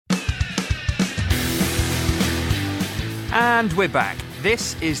And we're back.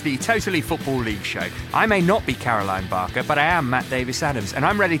 This is the Totally Football League show. I may not be Caroline Barker, but I am Matt Davis-Adams, and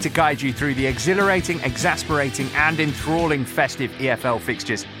I'm ready to guide you through the exhilarating, exasperating and enthralling festive EFL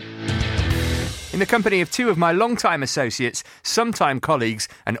fixtures. In the company of two of my long-time associates, sometime colleagues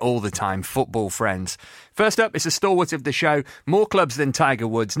and all-the-time football friends. First up is a stalwart of the show, more clubs than Tiger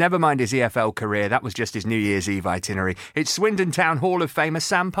Woods, never mind his EFL career, that was just his New Year's Eve itinerary. It's Swindon Town Hall of Famer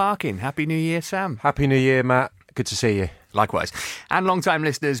Sam Parkin. Happy New Year, Sam. Happy New Year, Matt. Good to see you. Likewise. And long-time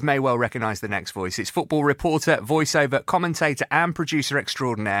listeners may well recognise the next voice. It's football reporter, voiceover, commentator and producer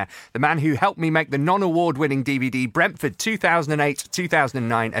extraordinaire. The man who helped me make the non-award-winning DVD Brentford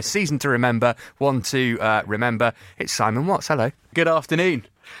 2008-2009, A Season to Remember, one to remember. It's Simon Watts. Hello. Good afternoon.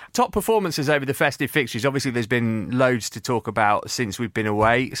 Top performances over the festive fixtures. Obviously, there's been loads to talk about since we've been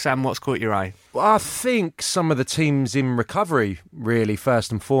away. Sam, what's caught your eye? Well, I think some of the teams in recovery, really, first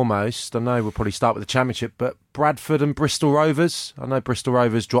and foremost. I know we'll probably start with the Championship, but Bradford and Bristol Rovers. I know Bristol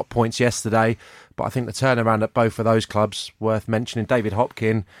Rovers dropped points yesterday, but I think the turnaround at both of those clubs, worth mentioning. David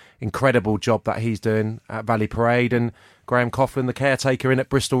Hopkin, incredible job that he's doing at Valley Parade, and Graham Coughlin, the caretaker in at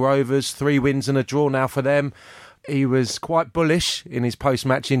Bristol Rovers. 3 wins and a draw now for them. He was quite bullish in his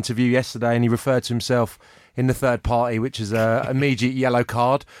post-match interview yesterday, and he referred to himself in the third party, which is an immediate yellow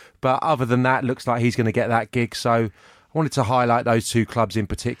card. But other than that, looks like he's going to get that gig. So I wanted to highlight those two clubs in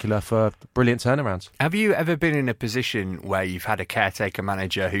particular for brilliant turnarounds. Have you ever been in a position where you've had a caretaker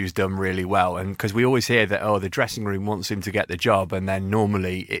manager who's done really well? And because we always hear that, the dressing room wants him to get the job, and then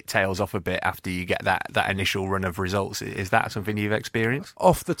normally it tails off a bit after you get that initial run of results. Is that something you've experienced?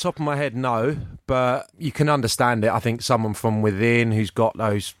 Off the top of my head, no, but you can understand it. I think someone from within who's got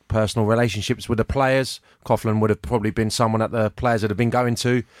those personal relationships with the players. Coughlin would have probably been someone that the players would have been going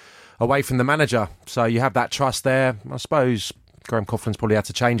to away from the manager. So you have that trust there. I suppose Graham Coughlin's probably had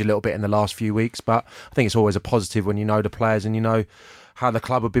to change a little bit in the last few weeks, but I think it's always a positive when you know the players and you know how the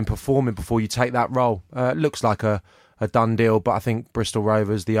club have been performing before you take that role. It looks like a done deal, but I think Bristol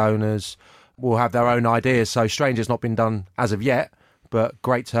Rovers, the owners, will have their own ideas. So Stranger's not been done as of yet, but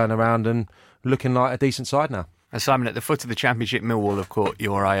great turnaround and looking like a decent side now. And Simon, at the foot of the Championship, Millwall have caught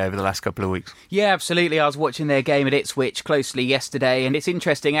your eye over the last couple of weeks. Yeah, absolutely. I was watching their game at Ipswich closely yesterday, and it's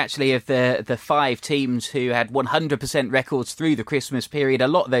interesting, actually, of the 5 teams who had 100% records through the Christmas period. A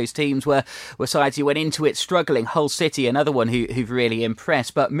lot of those teams were sides who went into it struggling. Hull City, another one who've really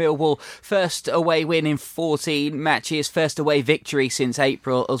impressed. But Millwall, first away win in 14 matches, first away victory since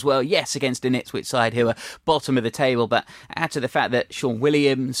April as well. Yes, against an Ipswich side who are bottom of the table, but add to the fact that Sean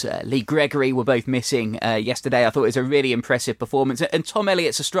Williams, Lee Gregory were both missing yesterday. I thought it was a really impressive performance. And Tom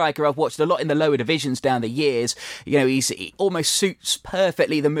Elliott's a striker I've watched a lot in the lower divisions down the years. He almost suits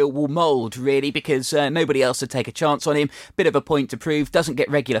perfectly the Millwall mould, really, because nobody else would take a chance on him. Bit of a point to prove. Doesn't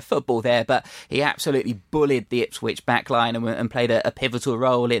get regular football there, but he absolutely bullied the Ipswich backline and played a pivotal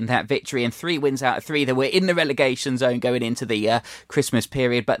role in that victory. And 3 wins out of 3. They were in the relegation zone going into the Christmas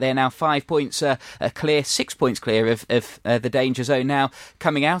period, but they're now 5 points clear, 6 points clear of the danger zone now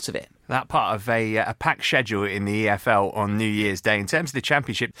coming out of it. That part of a packed schedule in the EFL on New Year's Day. In terms of the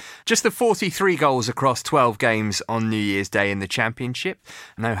Championship, just the 43 goals across 12 games on New Year's Day in the Championship.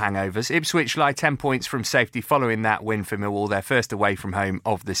 No hangovers. Ipswich lie 10 points from safety following that win for Millwall, their first away from home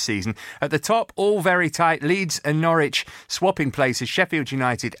of the season. At the top, all very tight. Leeds and Norwich swapping places. Sheffield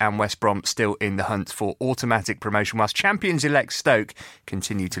United and West Brom still in the hunt for automatic promotion, whilst champions-elect Stoke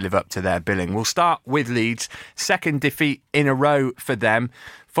continue to live up to their billing. We'll start with Leeds. Second defeat in a row for them.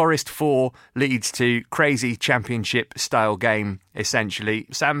 Forest 4, Leeds 2, crazy Championship-style game, essentially.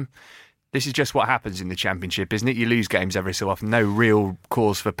 Sam, this is just what happens in the Championship, isn't it? You lose games every so often. No real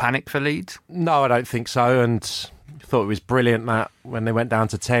cause for panic for Leeds? No, I don't think so, and I thought it was brilliant that when they went down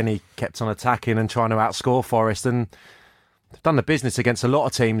to 10, he kept on attacking and trying to outscore Forest, and they've done the business against a lot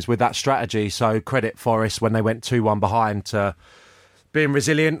of teams with that strategy, so credit Forest when they went 2-1 behind to being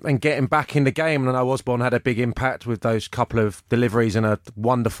resilient and getting back in the game. And I know Osborne had a big impact with those couple of deliveries and a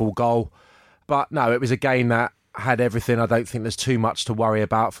wonderful goal. But no, it was a game that had everything. I don't think there's too much to worry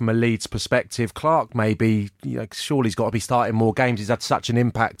about from a Leeds perspective. Clark maybe, surely he's got to be starting more games. He's had such an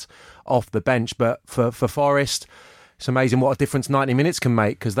impact off the bench. But for Forest, it's amazing what a difference 90 minutes can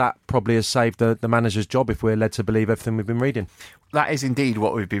make, because that probably has saved the manager's job if we're led to believe everything we've been reading. That is indeed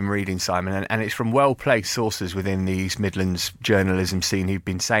what we've been reading, Simon, and it's from well-placed sources within the East Midlands journalism scene who've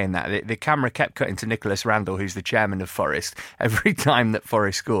been saying that. The camera kept cutting to Nicholas Randall, who's the chairman of Forest, every time that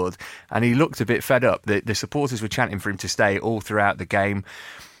Forest scored, and he looked a bit fed up. The supporters were chanting for him to stay all throughout the game.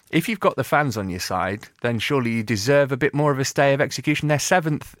 If you've got the fans on your side, then surely you deserve a bit more of a stay of execution. They're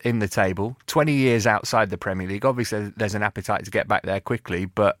 7th in the table, 20 years outside the Premier League. Obviously, there's an appetite to get back there quickly,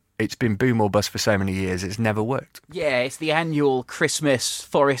 but it's been boom or bust for so many years. It's never worked. Yeah, it's the annual Christmas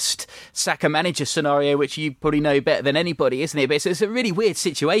Forest sack a manager scenario, which you probably know better than anybody, isn't it? But it's a really weird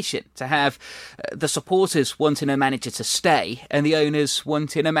situation to have the supporters wanting a manager to stay and the owners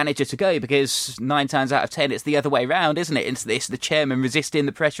wanting a manager to go, because 9 times out of 10 it's the other way round, isn't it? It's the chairman resisting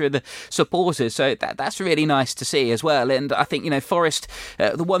the pressure of the supporters. So that's really nice to see as well. And I think, Forest,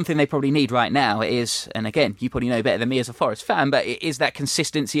 the one thing they probably need right now is, and again, you probably know better than me as a Forest fan, but it is that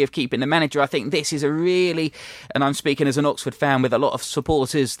consistency of keeping the manager. I think this is a really, and I'm speaking as an Oxford fan with a lot of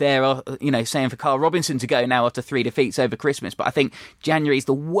supporters there, are, saying for Carl Robinson to go now after 3 defeats over Christmas. But I think January is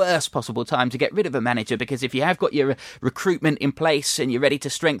the worst possible time to get rid of a manager, because if you have got your recruitment in place and you're ready to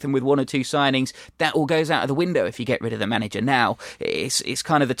strengthen with 1 or 2 signings, that all goes out of the window if you get rid of the manager now. It's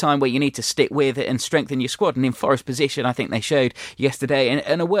kind of the time where you need to stick with it and strengthen your squad. And in Forest position, I think they showed yesterday,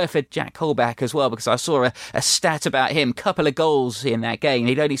 and a word for Jack Colback as well, because I saw a stat about him, couple of goals in that game.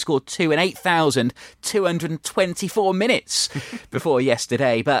 He'd only scored 2 in 8,224 minutes before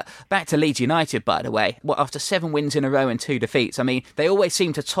yesterday. But back to Leeds United, by the way, after 7 wins in a row and 2 defeats, I mean, they always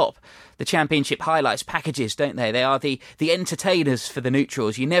seem to top the Championship highlights packages, don't they? They are the entertainers for the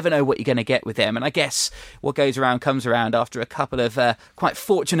neutrals. You never know what you're going to get with them. And I guess what goes around comes around after a couple of quite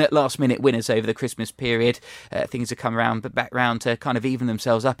fortunate last-minute winners over the Christmas period. Things have come back round to kind of even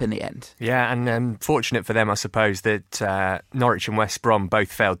themselves up in the end. Yeah, and fortunate for them, I suppose, that Norwich and West Brom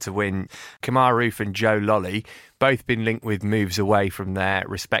both failed to win. Kemar Roofe and Joe Lolley both been linked with moves away from their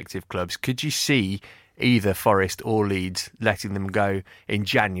respective clubs. Could you see either Forest or Leeds letting them go in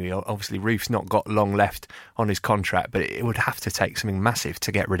January? Obviously, Roofe's not got long left on his contract, but it would have to take something massive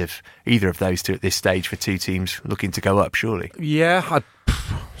to get rid of either of those two at this stage for 2 teams looking to go up, surely. Yeah, I'm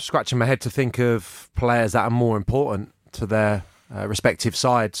scratching my head to think of players that are more important to their respective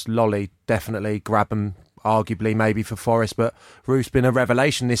sides. Lolley, definitely. Grabham, arguably, maybe for Forest, but Roofe's been a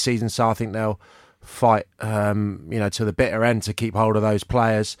revelation this season, so I think they'll fight to the bitter end to keep hold of those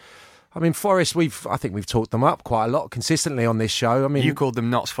players. I mean, Forest, I think we've talked them up quite a lot consistently on this show. I mean, you called them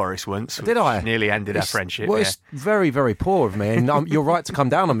Notts Forest once. Did I? Nearly ended our friendship. Well, it's very, very poor of me, and you're right to come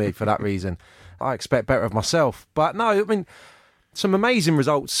down on me for that reason. I expect better of myself. But no, I mean, some amazing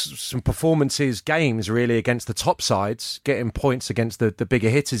results, some performances, games really against the top sides, getting points against the bigger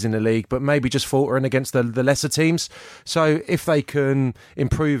hitters in the league, but maybe just faltering against the lesser teams. So if they can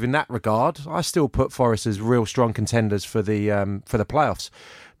improve in that regard, I still put Forest as real strong contenders for the playoffs.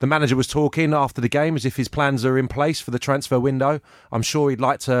 The manager was talking after the game as if his plans are in place for the transfer window. I'm sure he'd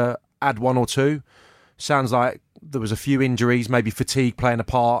like to add 1 or 2. Sounds like there was a few injuries, maybe fatigue playing a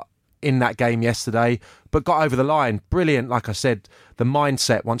part in that game yesterday, but got over the line. Brilliant, like I said, the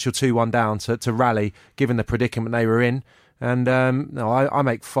mindset once you're 2-1 down to rally, given the predicament they were in. And I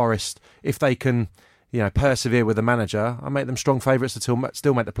make Forest, if they can persevere with the manager, I make them strong favourites to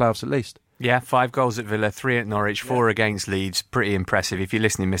still make the playoffs at least. Yeah, 5 goals at Villa, 3 at Norwich, 4 against Leeds. Pretty impressive. If you're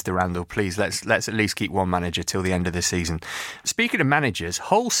listening, Mr. Randall, please let's at least keep one manager till the end of the season. Speaking of managers,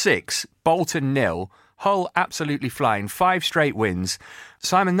 Hull 6, Bolton 0. Hull absolutely flying, 5 straight wins.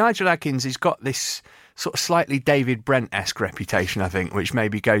 Simon, Nigel Adkins has got this sort of slightly David Brent-esque reputation, I think, which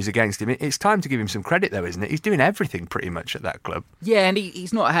maybe goes against him. It's time to give him some credit, though, isn't it? He's doing everything pretty much at that club. Yeah, and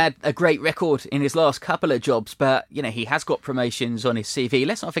he's not had a great record in his last couple of jobs, but, he has got promotions on his CV.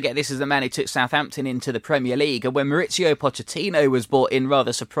 Let's not forget this is the man who took Southampton into the Premier League, and when Maurizio Pochettino was brought in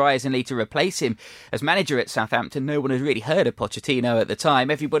rather surprisingly to replace him as manager at Southampton, no one had really heard of Pochettino at the time.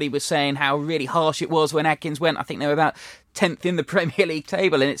 Everybody was saying how really harsh it was when Adkins went. I think they were about 10th in the Premier League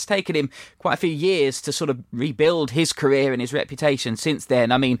table, and it's taken him quite a few years to sort of rebuild his career and his reputation since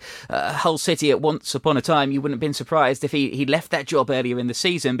then. I mean, Hull City at once upon a time, you wouldn't have been surprised if he left that job earlier in the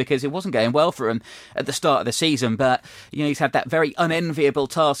season, because it wasn't going well for him at the start of the season. But he's had that very unenviable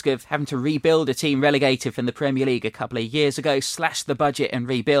task of having to rebuild a team relegated from the Premier League a couple of years ago, slash the budget and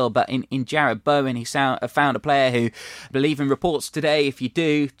rebuild. But in Jarrod Bowen, he found a player who, I believe in reports today, if you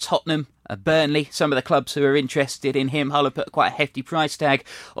do, Tottenham, Burnley, some of the clubs who are interested in him. Hull have put quite a hefty price tag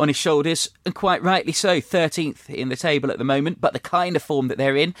on his shoulders, and quite rightly so. 13th in the table at the moment, but the kind of form that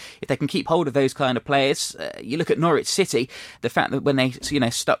they're in, if they can keep hold of those kind of players, you look at Norwich City, the fact that when they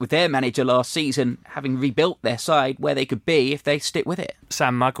stuck with their manager last season, having rebuilt their side, where they could be if they stick with it.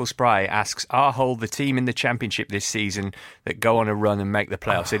 Sam, Michael Spry asks, are Hull the team in the Championship this season that go on a run and make the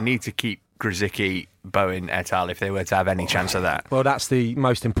playoffs? They need to keep Grzycki, Bowen et al. If they were to have any chance of that? Well, that's the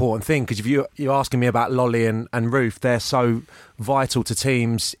most important thing, because if you're asking me about Lolly and Roof, they're so vital to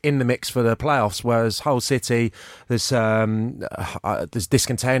teams in the mix for the playoffs, whereas Hull City, there's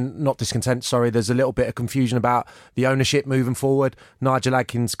discontent, there's a little bit of confusion about the ownership moving forward. Nigel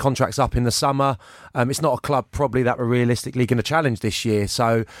Adkins' contract's up in the summer. It's not a club probably that we're realistically going to challenge this year,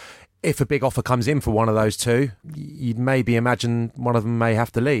 so if a big offer comes in for one of those two, you'd maybe imagine one of them may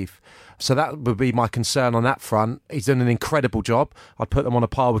have to leave. So that would be my concern on that front. He's done an incredible job. I'd put them on a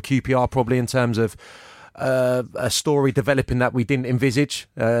par with QPR probably in terms of a story developing that we didn't envisage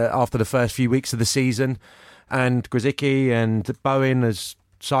after the first few weeks of the season. And Grzycki and Bowen, as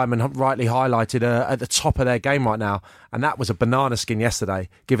Simon rightly highlighted, at the top of their game right now. And that was a banana skin yesterday,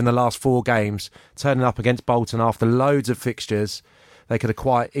 given the last 4 games, turning up against Bolton after loads of fixtures. They could have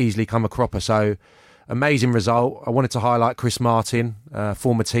quite easily come a cropper. So, amazing result. I wanted to highlight Chris Martin,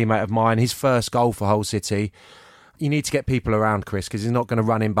 former teammate of mine, his first goal for Hull City. You need to get people around Chris, because he's not going to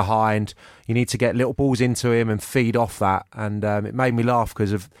run in behind. You need to get little balls into him and feed off that. And it made me laugh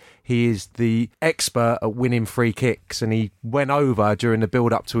because he is the expert at winning free kicks, and he went over during the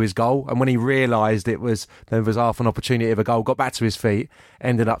build-up to his goal. And when he realised there was half an opportunity of a goal, got back to his feet,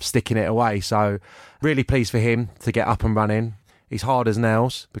 ended up sticking it away. So really pleased for him to get up and running. He's hard as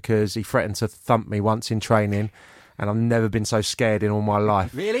nails, because he threatened to thump me once in training, and I've never been so scared in all my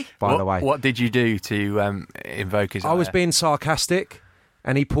life. Really? By the way. What did you do to invoke his ire? I was being sarcastic,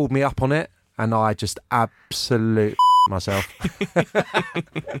 and he pulled me up on it, and I just absolutely myself.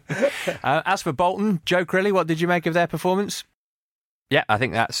 As for Bolton, Joe Crilly, what did you make of their performance? Yeah, I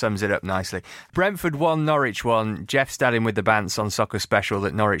think that sums it up nicely. Brentford 1, Norwich 1. Jeff Staddin with the Bants on Soccer Special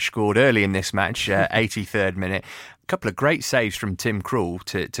that Norwich scored early in this match, 83rd minute. A couple of great saves from Tim Krul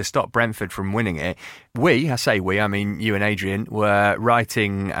to stop Brentford from winning it. I mean you and Adrian, were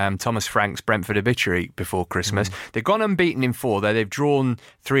writing Thomas Frank's Brentford obituary before Christmas. They've gone unbeaten in 4, though. They've drawn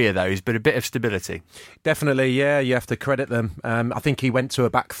 3 of those, but a bit of stability. Definitely, yeah, you have to credit them. I think he went to a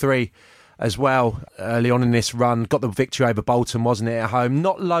back 3 as well early on in this run. Got the victory over Bolton, wasn't it, at home?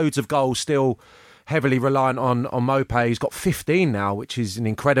 Not loads of goals, still heavily reliant on Maupay. He's got 15 now, which is an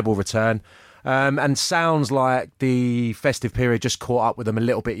incredible return. And sounds like the festive period just caught up with them a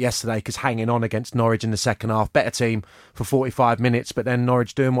little bit yesterday, because hanging on against Norwich in the second half, better team for 45 minutes, but then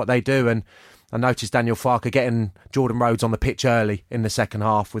Norwich doing what they do. And I noticed Daniel Farke getting Jordan Rhodes on the pitch early in the second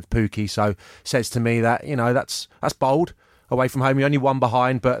half with Pukki, so says to me that, that's bold. Away from home, you only won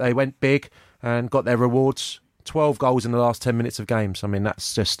behind, but they went big and got their rewards. 12 goals in the last 10 minutes of games. I mean,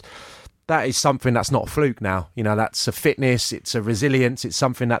 that is something that's not a fluke now. That's a fitness, it's a resilience, it's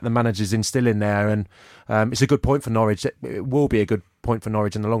something that the manager's instilling there, and it's a good point for Norwich. It will be a good point for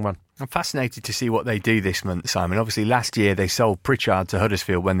Norwich in the long run. I'm fascinated to see what they do this month, Simon. Obviously, last year they sold Pritchard to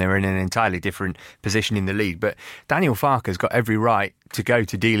Huddersfield when they were in an entirely different position in the league, but Daniel Farke's got every right to go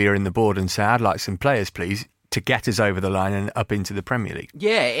to Delia in the board and say, I'd like some players, please, to get us over the line and up into the Premier League.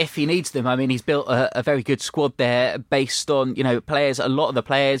 Yeah, if he needs them. I mean, he's built a very good squad there based on, players. A lot of the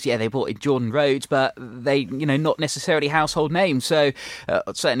players, they brought in Jordan Rhodes, but they, not necessarily household names. So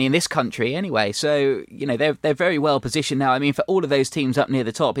certainly in this country anyway. So, they're very well positioned now. I mean, for all of those teams up near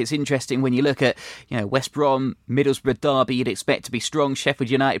the top, it's interesting when you look at, West Brom, Middlesbrough, Derby, you'd expect to be strong. Sheffield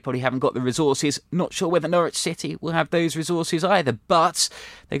United probably haven't got the resources. Not sure whether Norwich City will have those resources either, but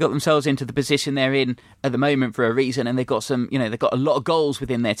they got themselves into the position they're in at the moment for a reason, and they've got they've got a lot of goals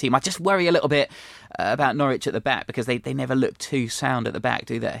within their team. I just worry a little bit about Norwich at the back, because they never look too sound at the back,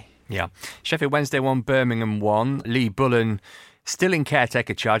 do they? Yeah. Sheffield Wednesday 1, Birmingham 1. Lee Bullen still in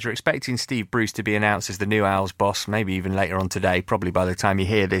caretaker charge. We're expecting Steve Bruce to be announced as the new Owls boss, maybe even later on today, probably by the time you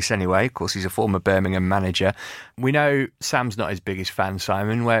hear this anyway. Of course, he's a former Birmingham manager. We know Sam's not his biggest fan,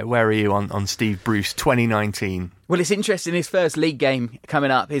 Simon. Where are you on Steve Bruce 2019? Well, it's interesting. His first league game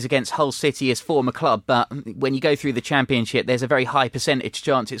coming up is against Hull City, his former club. But when you go through the Championship, there's a very high percentage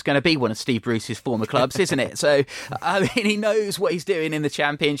chance it's going to be one of Steve Bruce's former clubs, isn't it? So, I mean, he knows what he's doing in the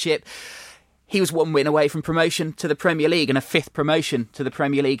Championship. He was 1 win away from promotion to the Premier League, and a 5th promotion to the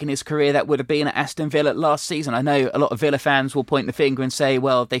Premier League in his career. That would have been at Aston Villa last season. I know a lot of Villa fans will point the finger and say,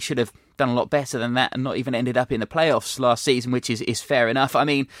 well, they should have done a lot better than that and not even ended up in the playoffs last season, which is fair enough. I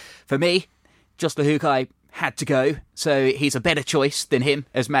mean, for me, Jos Luhukay had to go, so he's a better choice than him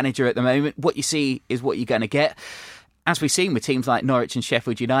as manager at the moment. What you see is what you're going to get. as we've seen with teams like Norwich and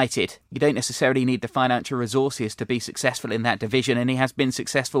Sheffield United, you don't necessarily need the financial resources to be successful in that division, and he has been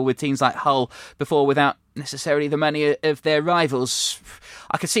successful with teams like Hull before without necessarily the money of their rivals.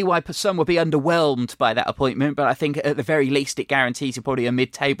 I can see why some would be underwhelmed by that appointment, but I think at the very least it guarantees you probably a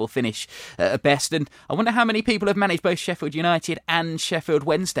mid-table finish at best. And I wonder how many people have managed both Sheffield United and Sheffield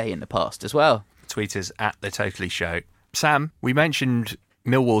Wednesday in the past as well. Tweet us at The Totally Show. Sam, we mentioned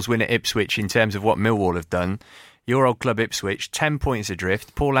Millwall's win at Ipswich in terms of what Millwall have done. Your old club Ipswich, 10 points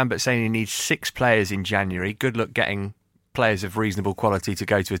adrift. Paul Lambert saying he needs 6 players in January. Good luck getting players of reasonable quality to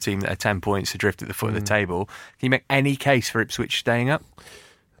go to a team that are 10 points adrift at the foot of the table. Can you make any case for Ipswich staying up?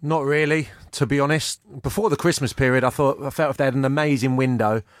 Not really, to be honest. Before the Christmas period, I felt if they had an amazing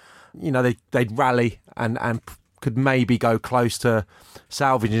window, they'd rally and could maybe go close to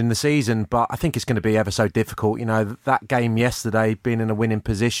salvaging the season. But I think it's going to be ever so difficult. That game yesterday, being in a winning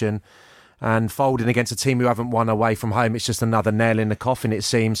position and folding against a team who haven't won away from home, it's just another nail in the coffin, it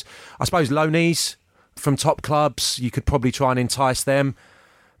seems. I suppose loanees from top clubs, you could probably try and entice them.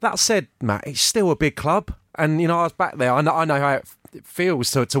 That said, Matt, it's still a big club. And, I was back there. I know how it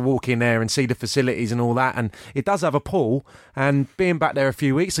feels to walk in there and see the facilities and all that. And it does have a pull. And being back there a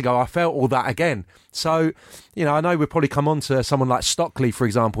few weeks ago, I felt all that again. So, I know we'll probably come on to someone like Stockley, for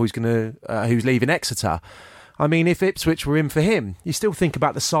example, who's leaving Exeter. I mean, if Ipswich were in for him, you still think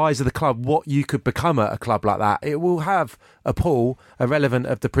about the size of the club, what you could become at a club like that. It will have a pull, irrelevant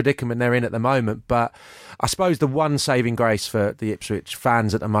of the predicament they're in at the moment. But I suppose the one saving grace for the Ipswich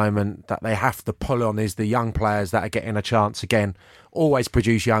fans at the moment that they have to pull on is the young players that are getting a chance again. Always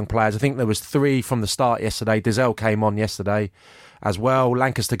produce young players. I think there was 3 from the start yesterday. Dizelle came on yesterday as well.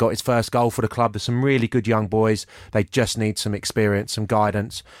 Lancaster got his first goal for the club. There's some really good young boys. They just need some experience, some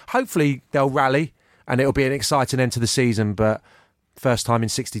guidance. Hopefully they'll rally. And it'll be an exciting end to the season, but first time in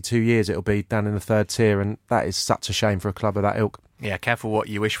 62 years it'll be down in the 3rd tier, and that is such a shame for a club of that ilk. Yeah, careful what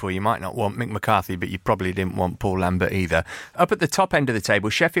you wish for. You might not want Mick McCarthy, but you probably didn't want Paul Lambert either. Up at the top end of the table,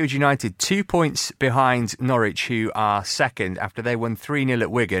 Sheffield United 2 points behind Norwich, who are second after they won 3-0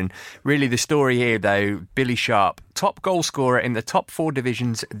 at Wigan. Really the story here, though, Billy Sharp, top goal scorer in the top 4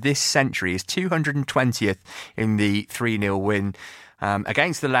 divisions this century, is 220th in the 3-0 win.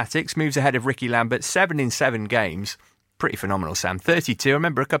 Against the Latics, moves ahead of Ricky Lambert, 7 in 7 games. Pretty phenomenal, Sam. 32. I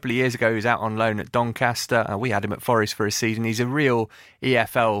remember a couple of years ago he was out on loan at Doncaster. We had him at Forest for a season. He's a real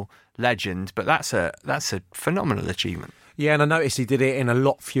EFL legend, but that's a phenomenal achievement. Yeah, and I noticed he did it in a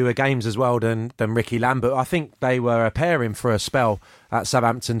lot fewer games as well than Ricky Lambert. I think they were a pairing for a spell at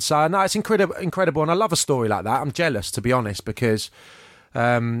Southampton. So, no, it's incredible, and I love a story like that. I'm jealous, to be honest, because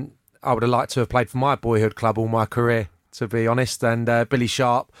I would have liked to have played for my boyhood club all my career, to be honest. And Billy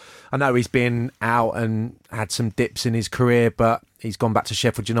Sharp, I know he's been out and had some dips in his career, but he's gone back to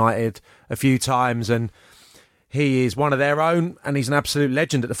Sheffield United a few times, and he is one of their own, and he's an absolute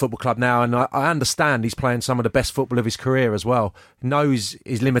legend at the football club now. And I understand he's playing some of the best football of his career as well. He knows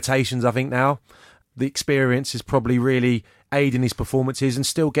his limitations, I think, now. The experience is probably really aiding his performances and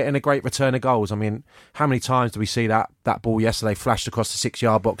still getting a great return of goals. I mean, how many times do we see that ball yesterday flashed across the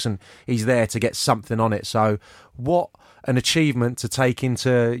 6-yard box and he's there to get something on it? So what an achievement to take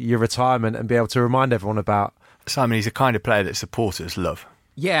into your retirement and be able to remind everyone about. Simon, he's the kind of player that supporters love.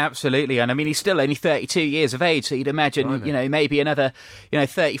 Yeah, absolutely. And I mean, he's still only 32 years of age, so you'd imagine, maybe another,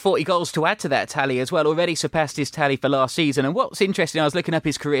 30, 40 goals to add to that tally as well. Already surpassed his tally for last season. And what's interesting, I was looking up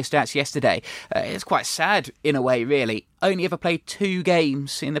his career stats yesterday. It's quite sad in a way, really. Only ever played 2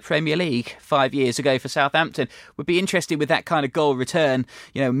 games in the Premier League 5 years ago for Southampton. Would be interested with that kind of goal return,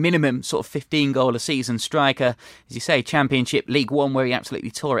 minimum sort of 15 goal a season striker. As you say, Championship, League One, where he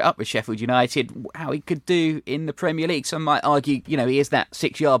absolutely tore it up with Sheffield United. How he could do in the Premier League. Some might argue, he is that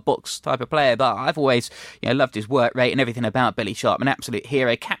 6-yard box type of player, but I've always, loved his work rate and everything about Billy Sharp. An absolute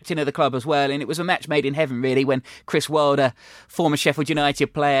hero, captain of the club as well. And it was a match made in heaven, really, when Chris Wilder, former Sheffield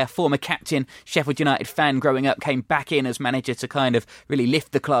United player, former captain, Sheffield United fan growing up, came back in as manager to kind of really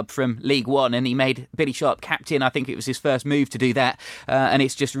lift the club from League One, and he made Billy Sharp captain. I think it was his first move to do that, and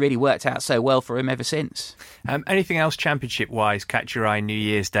it's just really worked out so well for him ever since. Anything else Championship-wise catch your eye New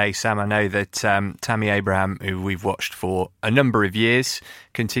Year's Day, Sam? I know that Tammy Abraham, who we've watched for a number of years,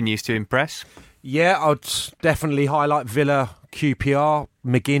 continues to impress. Yeah, I'd definitely highlight Villa QPR.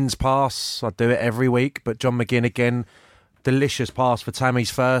 McGinn's pass, I do it every week, but John McGinn again, delicious pass for Tammy's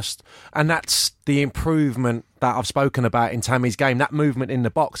first. And that's the improvement that I've spoken about in Tammy's game. That movement in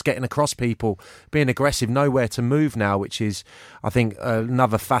the box, getting across people, being aggressive, nowhere to move now, which is, I think,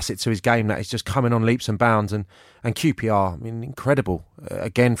 another facet to his game that is just coming on leaps and bounds. And QPR, I mean, incredible.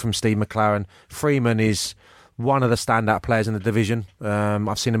 Again from Steve McLaren. Freeman is one of the standout players in the division.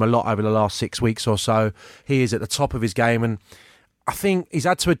 I've seen him a lot over the last 6 weeks or so. He is at the top of his game, and I think he's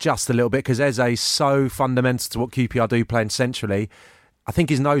had to adjust a little bit because Eze is so fundamental to what QPR do playing centrally. I think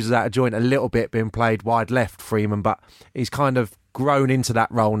his nose is out of joint a little bit being played wide left, Freeman, but he's kind of grown into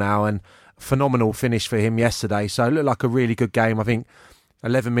that role now, and phenomenal finish for him yesterday. So it looked like a really good game. I think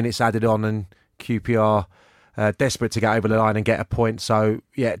 11 minutes added on and QPR desperate to get over the line and get a point. So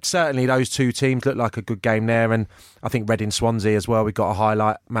yeah, certainly those two teams look like a good game there, and I think Reading Swansea as well, we got a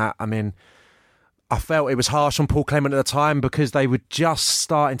highlight, Matt. I mean, I felt it was harsh on Paul Clement at the time because they were just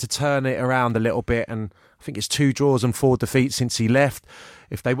starting to turn it around a little bit, and I think it's 2 draws and 4 defeats since he left.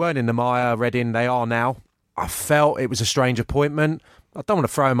 If they weren't in the mire, Reading, they are now. I felt it was a strange appointment. I don't want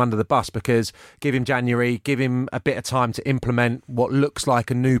to throw him under the bus because give him January, give him a bit of time to implement what looks like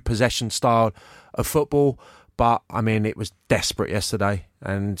a new possession style of football. But, I mean, it was desperate yesterday,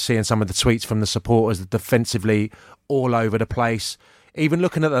 and seeing some of the tweets from the supporters defensively all over the place. Even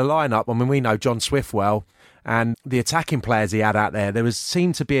looking at the lineup, I mean, we know John Swift well, and the attacking players he had out there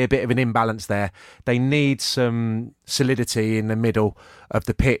seemed to be a bit of an imbalance there. They need some solidity in the middle of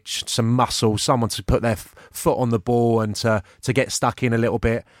the pitch, some muscle, someone to put their foot on the ball and to get stuck in a little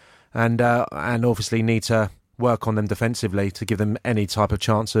bit, and obviously need to work on them defensively to give them any type of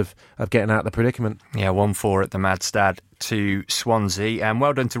chance of getting out of the predicament. Yeah, 1-4 at the Madstad to Swansea, and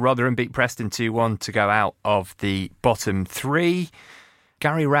well done to Rotherham, beat Preston 2-1 to go out of the bottom 3.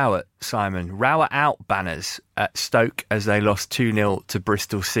 Gary Rowett, Simon. Rowett out banners at Stoke as they lost 2-0 to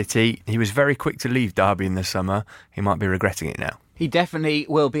Bristol City. He was very quick to leave Derby in the summer. He might be regretting it now. He definitely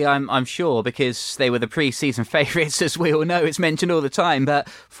will be, I'm sure, because they were the pre-season favourites, as we all know. It's mentioned all the time, but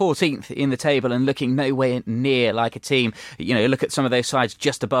 14th in the table and looking nowhere near like a team. You know, look at some of those sides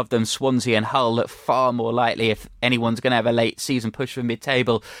just above them, Swansea and Hull, look far more likely if anyone's going to have a late season push for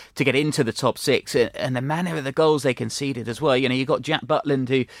mid-table to get into the top 6. And the manner of the goals they conceded as well. You know, you got Jack Butland,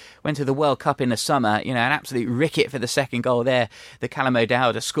 who went to the World Cup in the summer, you know, an absolute ricket for the second goal there. The Callum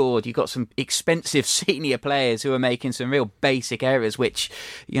O'Dowda scored. You got some expensive senior players who are making some real basic errors, which,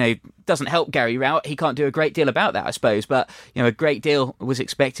 you know, doesn't help Gary Rowett. He can't do a great deal about that, I suppose, but, you know, a great deal was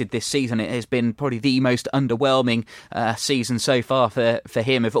expected this season. It has been probably the most underwhelming season so far for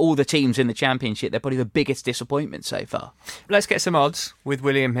him. Of all the teams in the Championship, they're probably the biggest disappointment so far. Let's get some odds with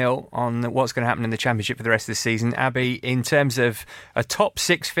William Hill on what's going to happen in the Championship for the rest of the season. Abby, in terms of a top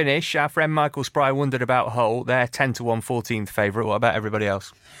 6 finish, our friend Michael Spry wondered about Hull. They're 10-1, 14th favourite. What about everybody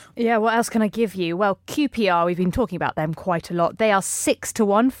else? Yeah, what else can I give you? Well, QPR, we've been talking about them quite a lot. They are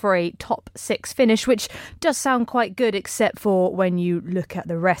 6-1 for a top 6 finish, which does sound quite good, except for when you look at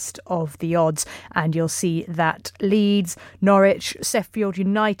the rest of the odds, and you'll see that Leeds, Norwich, Sheffield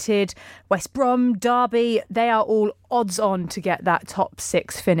United, West Brom, Derby, they are all odds on to get that top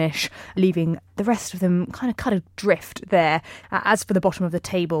 6 finish, leaving the rest of them kind of cut adrift there. As for the bottom of the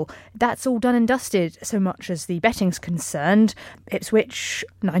table, that's all done and dusted so much as the betting's concerned. Ipswich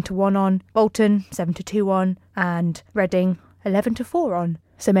 9-1 on, Bolton 7-2 on, and Reading 11-4 on.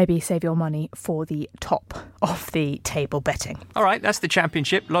 So maybe save your money for the top of the table betting. All right, that's the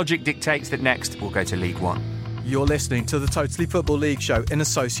Championship. Logic dictates that next we'll go to League One. You're listening to the Totally Football League show in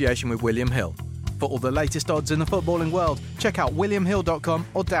association with William Hill. For all the latest odds in the footballing world, check out williamhill.com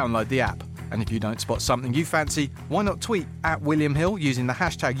or download the app. And if you don't spot something you fancy, why not tweet at William Hill using the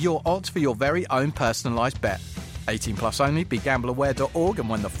hashtag YourOdds for your very own personalised bet. 18 plus only, begambleaware.org, and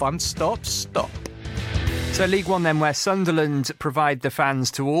when the fun stops, stop. So League One then, where Sunderland provide the fans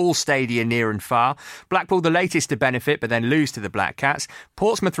to all stadia near and far. Blackpool the latest to benefit, but then lose to the Black Cats.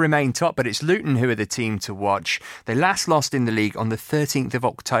 Portsmouth remain top, but it's Luton who are the team to watch. They last lost in the league on the 13th of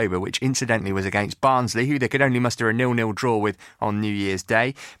October, which incidentally was against Barnsley, who they could only muster a 0-0 draw with on New Year's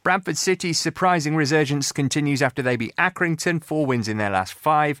Day. Bradford City's surprising resurgence continues after they beat Accrington, 4 wins in their last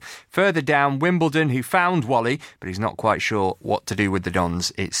 5. Further down, Wimbledon, who found Wally, but he's not quite sure what to do with the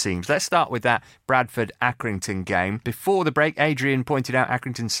Dons, it seems. Let's start with that Bradford-Accrington game. Before the break, Adrian pointed out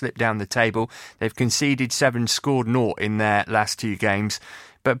Accrington slipped down the table. They've conceded 7, scored 0 in their last 2 games.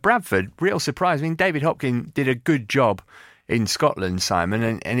 But Bradford, real surprise. I mean, David Hopkin did a good job in Scotland,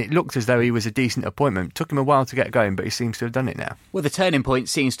 Simon, and it looked as though he was a decent appointment. Took him a while to get going, but he seems to have done it now. Well, the turning point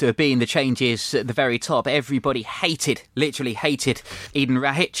seems to have been the changes at the very top. Everybody literally hated Eden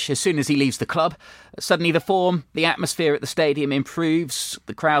Rahic as soon as he leaves the club. Suddenly the form, the atmosphere at the stadium improves,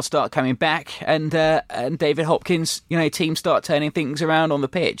 the crowds start coming back, and David Hopkins, teams start turning things around on the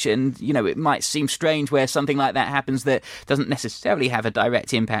pitch. And, it might seem strange where something like that happens that doesn't necessarily have a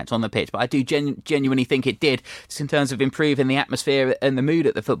direct impact on the pitch, but I do genuinely think it did, just in terms of improving the atmosphere and the mood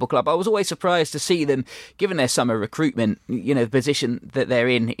at the football club. I was always surprised to see them, given their summer recruitment, the position that they're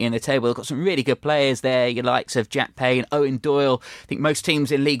in the table. They've got some really good players there, your likes of Jack Payne, Owen Doyle. I think most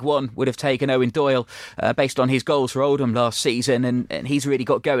teams in League One would have taken Owen Doyle based on his goals for Oldham last season, and he's really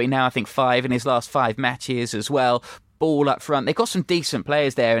got going now. I think 5 in his last 5 matches as well. Ball up front. They've got some decent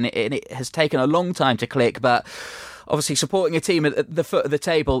players there, and it has taken a long time to click, but obviously supporting a team at the foot of the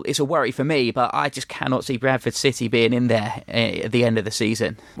table is a worry for me, but I just cannot see Bradford City being in there at the end of the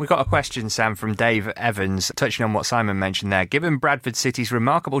season. We've got a question, Sam, from Dave Evans, touching on what Simon mentioned there. Given Bradford City's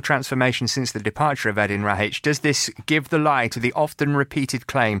remarkable transformation since the departure of Edin Rahic, does this give the lie to the often repeated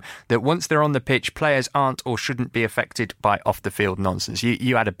claim that once they're on the pitch, players aren't or shouldn't be affected by off-the-field nonsense?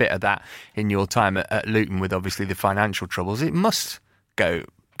 You had a bit of that in your time at Luton with obviously the financial troubles. It must go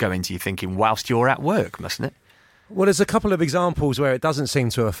into your thinking whilst you're at work, mustn't it? Well, there's a couple of examples where it doesn't seem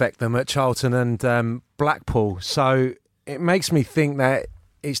to affect them at Charlton and Blackpool. So it makes me think that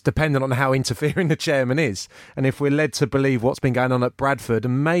it's dependent on how interfering the chairman is. And if we're led to believe what's been going on at Bradford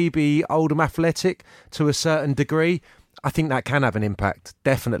and maybe Oldham Athletic to a certain degree, I think that can have an impact,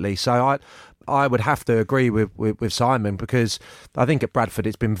 definitely. So I would have to agree with Simon, because I think at Bradford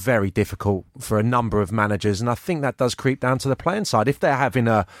it's been very difficult for a number of managers. And I think that does creep down to the playing side. If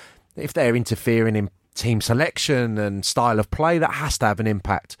they're interfering in team selection and style of play, that has to have an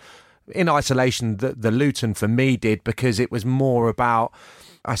impact. In isolation, the Luton for me did, because it was more about,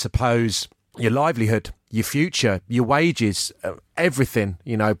 I suppose, your livelihood, your future, your wages, everything,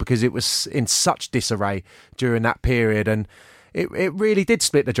 because it was in such disarray during that period. And it really did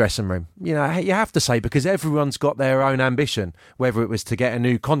split the dressing room. You have to say, because everyone's got their own ambition, whether it was to get a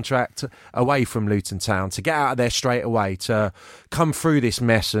new contract away from Luton Town, to get out of there straight away, to come through this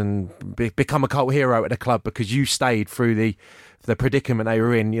mess and become a cult hero at the club because you stayed through the predicament they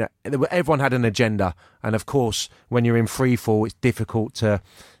were in. Everyone had an agenda. And of course, when you're in free fall, it's difficult to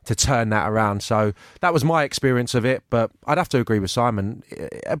turn that around. So that was my experience of it, but I'd have to agree with Simon.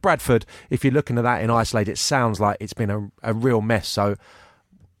 At Bradford, if you're looking at that in isolation, it sounds like it's been a real mess. So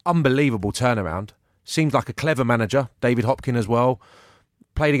unbelievable turnaround. Seems like a clever manager, David Hopkins as well.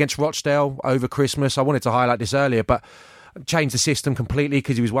 Played against Rochdale over Christmas. I wanted to highlight this earlier, but changed the system completely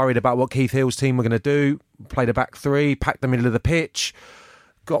because he was worried about what Keith Hill's team were going to do. Played a back 3, packed the middle of the pitch.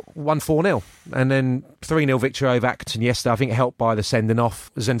 Got 1-4-0 and then 3-0 victory over Accrington yesterday. I think helped by the sending off.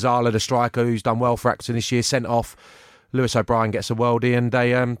 Zenzala, the striker, who's done well for Accrington this year, sent off. Lewis O'Brien gets a worldie and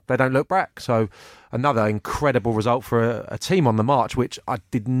they don't look back. So another incredible result for a team on the march, which I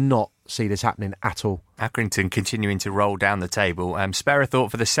did not see this happening at all. Accrington continuing to roll down the table. Spare a thought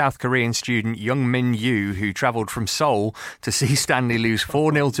for the South Korean student Young Min Yu, who travelled from Seoul to see Stanley lose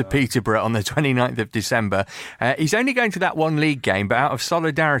 4-0 to Peterborough on the 29th of December. He's only going to that one league game, but out of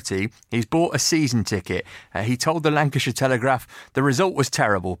solidarity, he's bought a season ticket. He told the Lancashire Telegraph, "The result was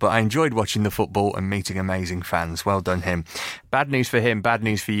terrible, but I enjoyed watching the football and meeting amazing fans." Well done him. Bad news for him, bad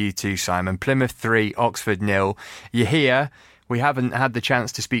news for you too, Simon. Plymouth 3, Oxford 0. You're here. We haven't had the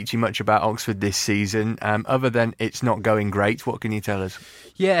chance to speak to you much about Oxford this season, other than it's not going great. What can you tell us?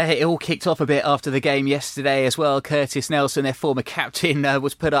 Yeah, it all kicked off a bit after the game yesterday as well. Curtis Nelson, their former captain,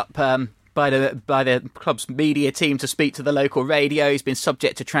 was put up by the club's media team to speak to the local radio. He's been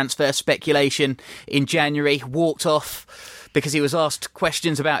subject to transfer speculation in January, walked off because he was asked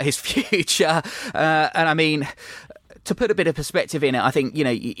questions about his future. And I mean, to put a bit of perspective in it, I think,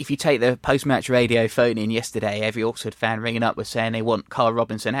 if you take the post-match radio phone in yesterday, every Oxford fan ringing up was saying they want Carl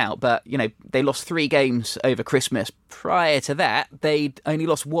Robinson out. But, they lost 3 games over Christmas. Prior to that, they'd only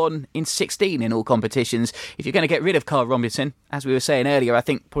lost 1 in 16 in all competitions. If you're going to get rid of Carl Robinson, as we were saying earlier, I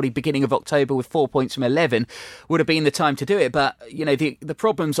think probably beginning of October with 4 points from 11 would have been the time to do it. But, the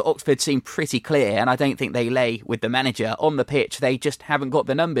problems at Oxford seem pretty clear, and I don't think they lay with the manager. On the pitch, they just haven't got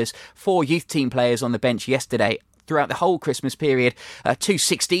the numbers. 4 youth team players on the bench yesterday. Throughout the whole Christmas period, 2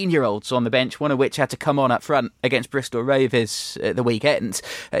 16-year-olds on the bench, one of which had to come on up front against Bristol Rovers at the weekend.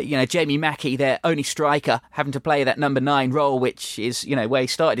 Jamie Mackey, their only striker, having to play that number 9 role, which is, where he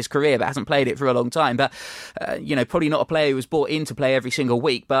started his career, but hasn't played it for a long time. But, probably not a player who was brought in to play every single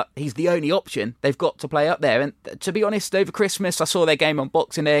week, but he's the only option they've got to play up there. And to be honest, over Christmas, I saw their game on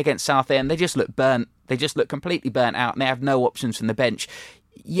Boxing Day against Southend. They just look burnt. They just look completely burnt out, and they have no options from the bench.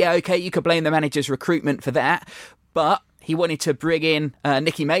 Yeah, OK, you could blame the manager's recruitment for that, but he wanted to bring in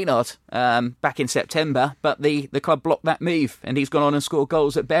Nicky Maynard back in September, but the club blocked that move, and he's gone on and scored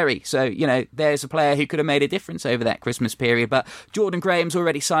goals at Bury. So, there's a player who could have made a difference over that Christmas period. But Jordan Graham's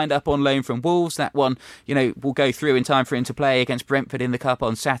already signed up on loan from Wolves. That one, will go through in time for him to play against Brentford in the Cup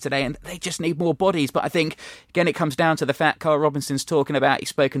on Saturday, and they just need more bodies. But I think, again, it comes down to the fact Carl Robinson's talking about he's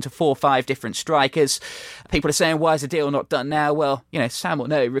spoken to 4 or 5 different strikers. People are saying, why is the deal not done now? Well, Sam will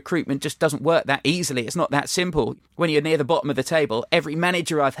know, recruitment just doesn't work that easily. It's not that simple. When you're near the bottom of the table, every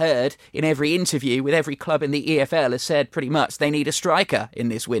manager I've heard in every interview with every club in the EFL has said pretty much they need a striker in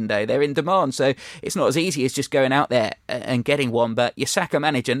this window. They're in demand. So it's not as easy as just going out there and getting one. But you sack a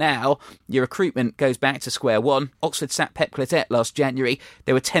manager now, your recruitment goes back to square one. Oxford sacked Pep Clotet last January.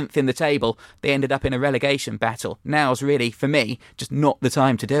 They were 10th in the table. They ended up in a relegation battle. Now's really, for me, just not the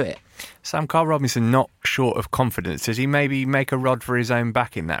time to do it. Sam, Carl Robinson not short of confidence. Does he maybe make a rod for his own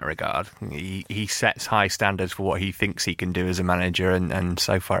back in that regard? He sets high standards for what he thinks he can do as a manager, and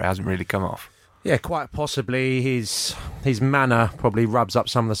so far it hasn't really come off. Yeah, quite possibly his manner probably rubs up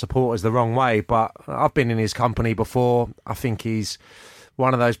some of the supporters the wrong way, but I've been in his company before. I think he's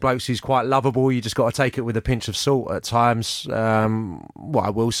one of those blokes who's quite lovable. You just got to take it with a pinch of salt at times. What I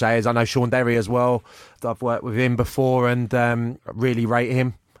will say is I know Sean Derry as well. I've worked with him before and really rate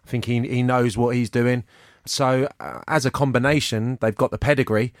him. I think he knows what he's doing. So as a combination, they've got the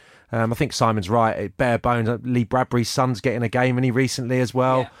pedigree. I think Simon's right. At bare bones, Lee Bradbury's son's getting a game, and he recently as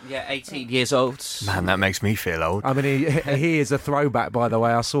well. Yeah, 18 years old. Man, that makes me feel old. I mean, he is a throwback, by the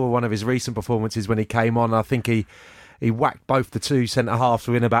way. I saw one of his recent performances when he came on. I think he whacked both the 2 centre-halves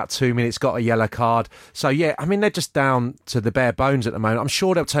within about 2 minutes, got a yellow card. So, yeah, I mean, they're just down to the bare bones at the moment. I'm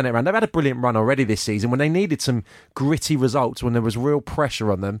sure they'll turn it around. They've had a brilliant run already this season. When they needed some gritty results, when there was real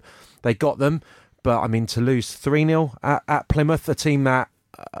pressure on them, they got them. But, I mean, to lose 3-0 at Plymouth, a team that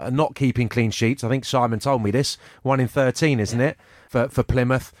are not keeping clean sheets. I think Simon told me this. 1 in 13, isn't it, for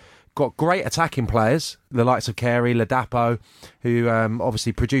Plymouth? Got great attacking players, the likes of Carey, Ladapo, who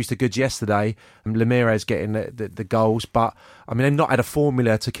obviously produced the goods yesterday. Lemires getting the goals, but I mean they've not had a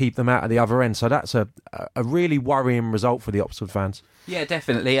formula to keep them out at the other end. So that's a really worrying result for the Oxford fans. Yeah,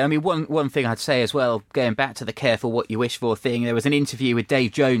 definitely. I mean, one thing I'd say as well, going back to the careful what you wish for thing, there was an interview with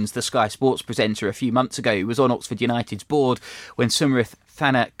Dave Jones, the Sky Sports presenter, a few months ago, who was on Oxford United's board when Sumrith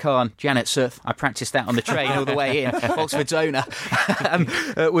Thana Khan Janat I practiced that on the train all the way in, Oxford's owner,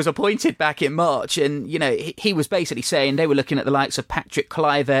 was appointed back in March. And, he was basically saying they were looking at the likes of Patrick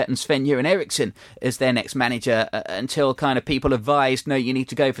Kluivert and Sven-Göran Eriksson as their next manager until kind of people advised, no, you need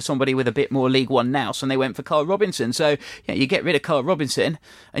to go for somebody with a bit more League One nous, and they went for Carl Robinson. So, you get rid of Carl Robinson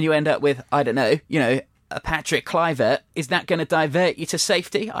and you end up with, I don't know, a Patrick Kluivert. Is that going to divert you to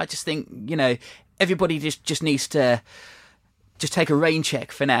safety? I just think, everybody just needs to just take a rain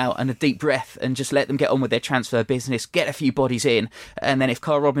check for now and a deep breath and just let them get on with their transfer business, get a few bodies in, and then if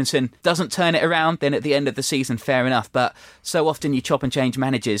Carl Robinson doesn't turn it around, then at the end of the season, fair enough. But so often you chop and change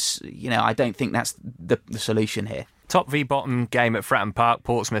managers, I don't think that's the solution here. Top v bottom game at Fratton Park,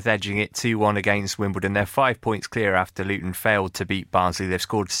 Portsmouth edging it 2-1 against Wimbledon. They're 5 points clear after Luton failed to beat Barnsley. They've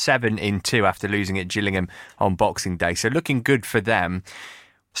scored 7 in 2 after losing at Gillingham on Boxing Day, so looking good for them.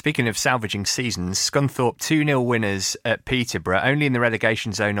 Speaking of salvaging seasons, Scunthorpe 2-0 winners at Peterborough, only in the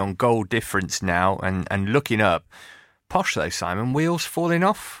relegation zone on goal difference now, and looking up. Posh though, Simon, wheels falling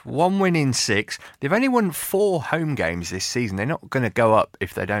off. 1 win in 6. They've only won 4 home games this season. They're not going to go up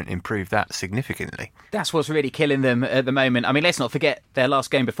if they don't improve that significantly. That's what's really killing them at the moment. I mean, let's not forget their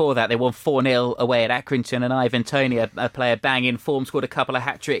last game before that. They won 4-0 away at Accrington, and Ivan Toney, a player banging form, scored a couple of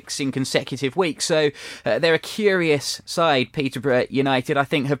hat-tricks in consecutive weeks. So they're a curious side, Peterborough United. I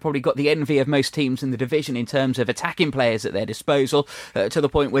think have probably got the envy of most teams in the division in terms of attacking players at their disposal, to the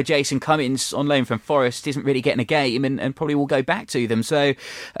point where Jason Cummins, on loan from Forest, isn't really getting a game and probably will go back to them. So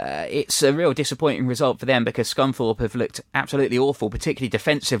it's a real disappointing result for them because Scunthorpe have looked absolutely awful, particularly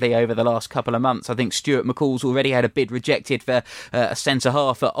defensively over the last couple of months. I think Stuart McCall's already had a bid rejected for a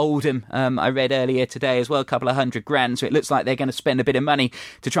centre-half at Oldham. I read earlier today as well, a couple of $100,000. So it looks like they're going to spend a bit of money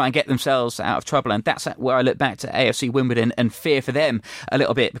to try and get themselves out of trouble. And that's where I look back to AFC Wimbledon and fear for them a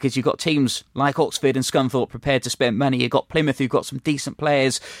little bit, because you've got teams like Oxford and Scunthorpe prepared to spend money. You've got Plymouth, who've got some decent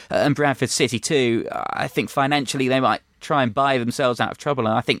players, and Bradford City too. I think financially they might try and buy themselves out of trouble,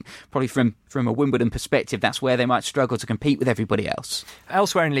 and I think probably from a Wimbledon perspective that's where they might struggle to compete with everybody else.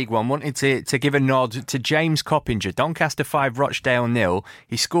 Elsewhere in League One, wanted to give a nod to James Coppinger. Doncaster 5, Rochdale 0.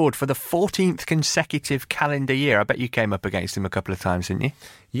 He scored for the 14th consecutive calendar year. I bet you came up against him a couple of times, didn't you?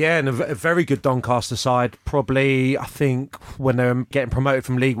 Yeah, and a very good Doncaster side. Probably, I think, when they were getting promoted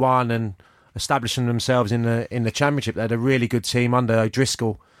from League One and establishing themselves in the Championship, they had a really good team under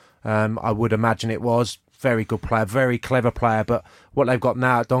O'Driscoll. I would imagine it was. very good player, very clever player. But what they've got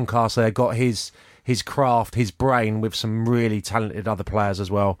now at Doncaster, they've got his craft, his brain, with some really talented other players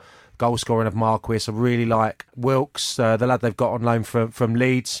as well. Goal scoring of Marquis. I really like Wilkes, the lad they've got on loan from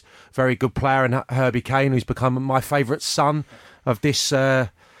Leeds. Very good player. And Herbie Kane, who's become my favourite son of this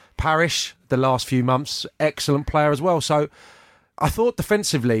parish the last few months. Excellent player as well. So I thought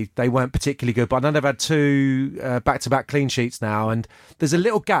defensively they weren't particularly good, but I know they've had 2 back-to-back clean sheets now, and there's a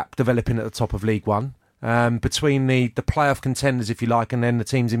little gap developing at the top of League One between the playoff contenders, if you like, and then the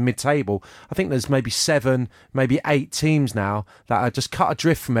teams in mid-table. I think there's maybe 7, maybe 8 teams now that are just cut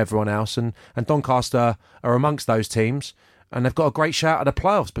adrift from everyone else, and Doncaster are amongst those teams, and they've got a great shout at the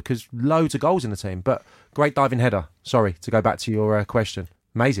playoffs because loads of goals in the team. But great diving header. Sorry, to go back to your question.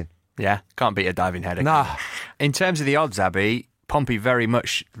 Amazing. Yeah, can't beat a diving header. Nah. In terms of the odds, Abby, Pompey very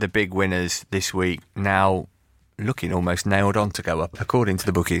much the big winners this week, now looking almost nailed on to go up, according to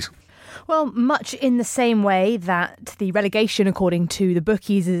the bookies. Well, much in the same way that the relegation, according to the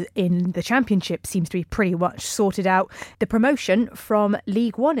bookies in the Championship, seems to be pretty much sorted out, the promotion from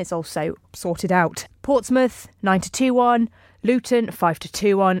League One is also sorted out. Portsmouth 9-2 on, Luton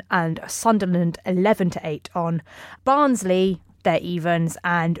 5-2 on, and Sunderland 11-8 on. Barnsley, they're evens,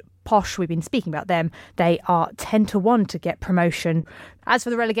 and Posh, we've been speaking about them, they are 10-1 to get promotion. As for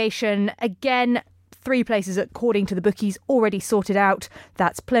the relegation, again, 3 places, according to the bookies, already sorted out.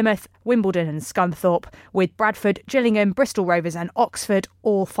 That's Plymouth, Wimbledon and Scunthorpe, with Bradford, Gillingham, Bristol Rovers and Oxford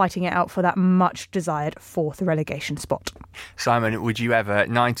all fighting it out for that much desired 4th relegation spot. Simon, would you ever,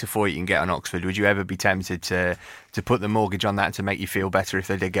 9-4 you can get on Oxford, would you ever be tempted to put the mortgage on that to make you feel better if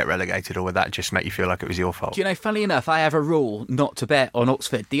they did get relegated, or would that just make you feel like it was your fault? Do you know, funnily enough, I have a rule not to bet on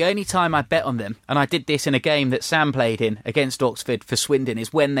Oxford. The only time I bet on them, and I did this in a game that Sam played in against Oxford for Swindon,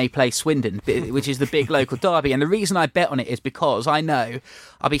 is when they play Swindon, which is the big local derby. And the reason I bet on it is because I know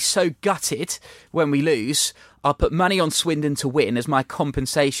I'll be so gutted when we lose. I'll put money on Swindon to win as my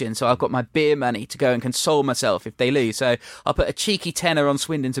compensation, so I've got my beer money to go and console myself if they lose. So I'll put a cheeky tenner on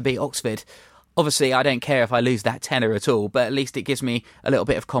Swindon to beat Oxford. Obviously, I don't care if I lose that tenner at all, but at least it gives me a little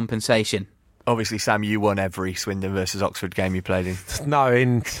bit of compensation. Obviously, Sam, you won every Swindon versus Oxford game you played in. No,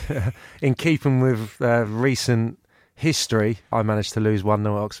 in keeping with recent history, I managed to lose 1-0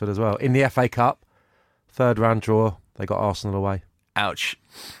 at Oxford as well. In the FA Cup, 3rd round draw, they got Arsenal away. Ouch.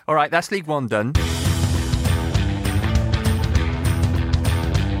 All right, that's League One done.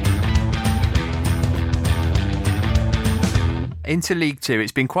 Into League Two,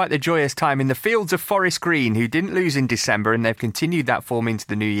 it's been quite the joyous time in the fields of Forest Green, who didn't lose in December, and they've continued that form into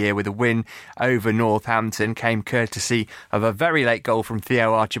the new year with a win over Northampton. Came courtesy of a very late goal from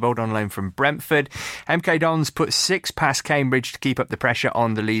Theo Archibald on loan from Brentford. MK Dons put 6 past Cambridge to keep up the pressure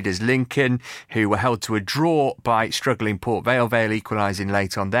on the leaders Lincoln, who were held to a draw by struggling Port Vale. Vale equalising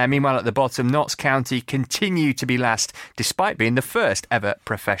late on there. Meanwhile, at the bottom, Notts County continue to be last, despite being the first ever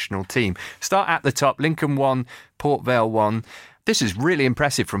professional team. Start at the top, Lincoln 1, Port Vale 1. This is really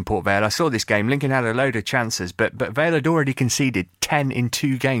impressive from Port Vale. I saw this game. Lincoln had a load of chances, but Vale had already conceded 10 in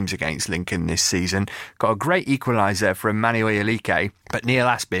 2 games against Lincoln this season. Got a great equaliser from Manuel Alike, but Neil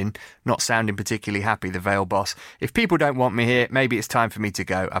Aspin not sounding particularly happy, the Vale boss. If people don't want me here, maybe it's time for me to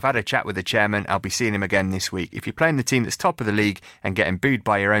go. I've had a chat with the chairman. I'll be seeing him again this week. If you're playing the team that's top of the league and getting booed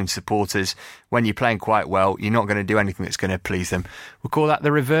by your own supporters, when you're playing quite well, you're not going to do anything that's going to please them. We'll call that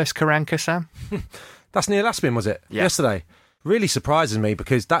the reverse Karanka, Sam? That's Neil Aspin, was it? Yeah. Yesterday. Really surprises me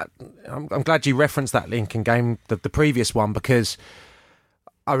because I'm glad you referenced that Lincoln game, the previous one, because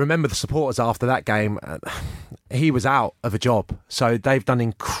I remember the supporters after that game. He was out of a job. So they've done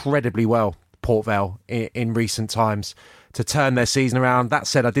incredibly well, Port Vale, in recent times to turn their season around. That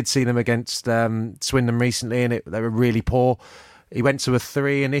said, I did see them against Swindon recently and they were really poor. He went to a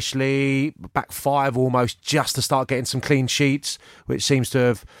 3 initially, back 5 almost, just to start getting some clean sheets, which seems to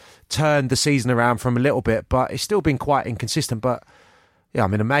have turned the season around from a little bit, but it's still been quite inconsistent. But yeah,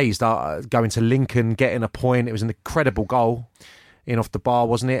 I'm amazed going to Lincoln, getting a point. It was an incredible goal in off the bar,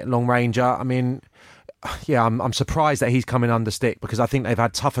 wasn't it? Long ranger. I mean, yeah, I'm surprised that he's coming under stick because I think they've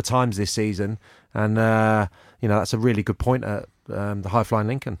had tougher times this season, and that's a really good point at the high flying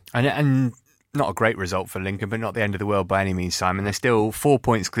Lincoln. And not a great result for Lincoln, but not the end of the world by any means, Simon. They're still 4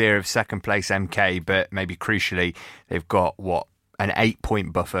 points clear of second place MK, but maybe crucially, they've got an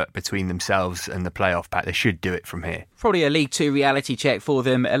 8-point buffer between themselves and the playoff pack. They should do it from here. Probably a League Two reality check for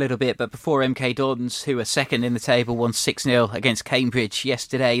them a little bit, but before MK Dons, who are second in the table, won 6-0 against Cambridge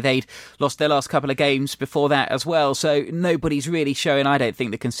yesterday. They'd lost their last couple of games before that as well, so nobody's really showing, I don't think,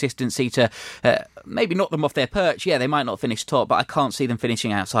 the consistency to maybe knock them off their perch. Yeah, they might not finish top, but I can't see them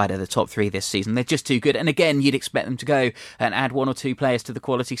finishing outside of the top 3 this season. They're just too good, and again, you'd expect them to go and add 1 or 2 players to the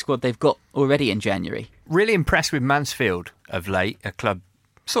quality squad they've got already in January. Really impressed with Mansfield of late, a club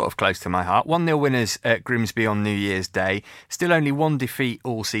sort of close to my heart. 1-0 winners at Grimsby on New Year's Day. Still only 1 defeat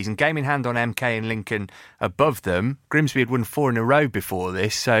all season. Game in hand on MK and Lincoln above them. Grimsby had won 4 in a row before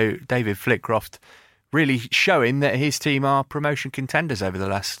this, so David Flitcroft really showing that his team are promotion contenders over the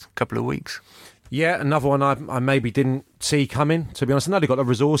last couple of weeks. Yeah, another one I maybe didn't see coming, to be honest. I know they got the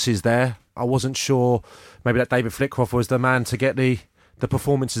resources there. I wasn't sure maybe that David Flitcroft was the man to get the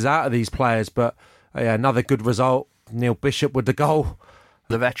performances out of these players, but yeah, another good result. Neil Bishop with the goal.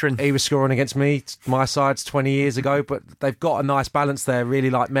 The veteran. He was scoring against me, my sides, 20 years ago, but they've got a nice balance there, really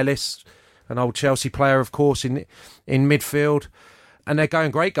like Mellis, an old Chelsea player, of course, in midfield. And they're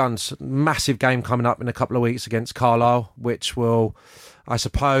going great guns. Massive game coming up in a couple of weeks against Carlisle, which will, I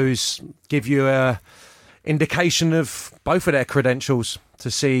suppose, give you a indication of both of their credentials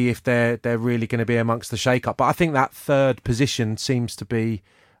to see if they're really going to be amongst the shake-up. But I think that third position seems to be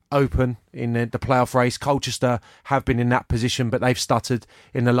open in the playoff race. Colchester have been in that position, but they've stuttered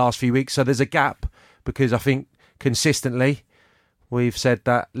in the last few weeks. So there's a gap, because I think consistently we've said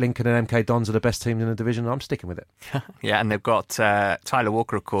that Lincoln and MK Dons are the best teams in the division. I'm sticking with it. Yeah, and they've got Tyler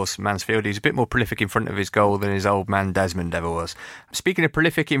Walker, of course, Mansfield. He's a bit more prolific in front of his goal than his old man Desmond ever was. Speaking of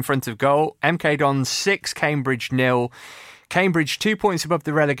prolific in front of goal, MK Dons 6, Cambridge 0. Cambridge 2 points above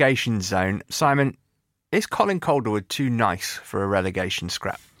the relegation zone. Simon, is Colin Calderwood too nice for a relegation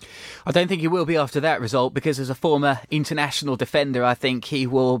scrap? I don't think he will be after that result, because as a former international defender, I think he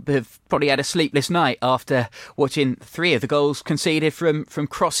will have probably had a sleepless night after watching 3 of the goals conceded from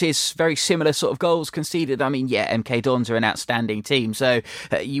crosses, very similar sort of goals conceded. I mean, yeah, MK Dons are an outstanding team, so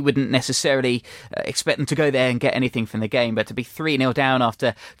you wouldn't necessarily expect them to go there and get anything from the game, but to be 3-0 down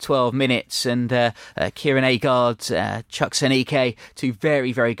after 12 minutes and Kieran Agard, Chuck Senike, 2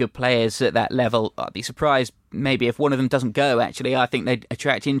 very, very good players at that level, I'd be surprised maybe if one of them doesn't go. Actually, I think they'd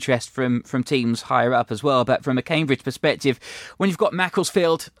attract interest from teams higher up as well. But from a Cambridge perspective, when you've got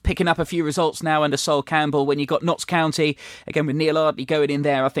Macclesfield picking up a few results now under Sol Campbell, when you've got Notts County, again with Neil Ardley going in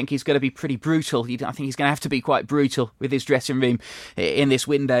there, I think he's going to be pretty brutal. I think he's going to have to be quite brutal with his dressing room in this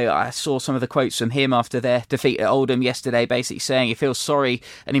window. I saw some of the quotes from him after their defeat at Oldham yesterday, basically saying he feels sorry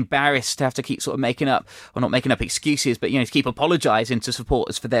and embarrassed to have to keep sort of making up, or not making up excuses, but to keep apologising to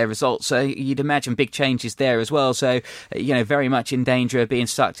supporters for their results. So you'd imagine big changes there as well. So, very much in danger of being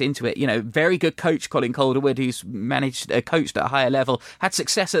sucked into it. Very good coach, Colin Calderwood, who's coached at a higher level, had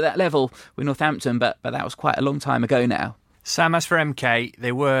success at that level with Northampton, but that was quite a long time ago now. Sam, as for MK,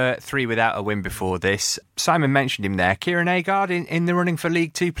 they were 3 without a win before this. Simon mentioned him there. Kieran Agard in the running for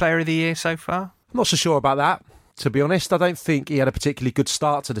League 2 Player of the Year so far? I'm not so sure about that, to be honest. I don't think he had a particularly good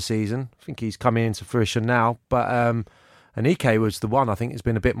start to the season. I think he's coming into fruition now, but Anike was the one I think has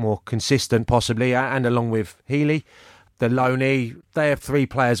been a bit more consistent, possibly, and along with Healy, the Loney. They have 3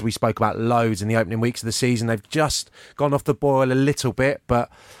 players we spoke about loads in the opening weeks of the season. They've just gone off the boil a little bit, but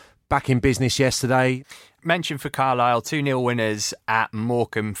back in business yesterday. Mentioned for Carlisle, 2-0 winners at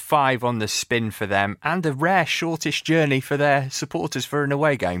Morecambe, 5 on the spin for them, and a rare shortish journey for their supporters for an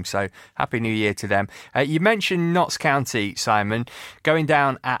away game, so Happy New Year to them. You mentioned Notts County, Simon, going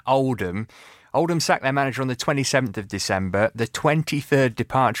down at Oldham. Oldham sacked their manager on the 27th of December, the 23rd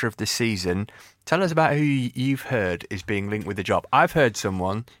departure of the season. Tell us about who you've heard is being linked with the job. I've heard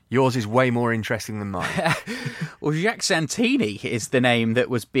someone. Yours is way more interesting than mine. Well, Jacques Santini is the name that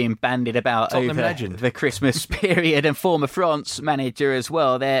was being bandied about Tottenham over legend. The Christmas period, and former France manager as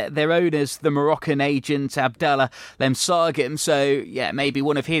well. Their owner's the Moroccan agent Abdallah Lemsargim, so yeah, maybe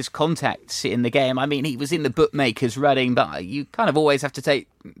one of his contacts in the game. I mean, he was in the bookmakers running, but you kind of always have to take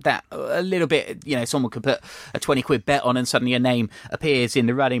that a little bit. Someone could put a 20 quid bet on and suddenly a name appears in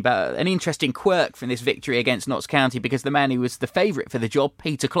the running. But an interesting quirk from this victory against Notts County, because the man who was the favourite for the job,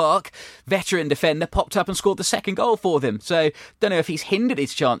 Peter Clark, veteran defender, popped up and scored the second goal for them. So don't know if he's hindered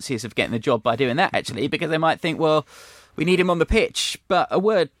his chances of getting the job by doing that, actually, because they might think, well, we need him on the pitch. But a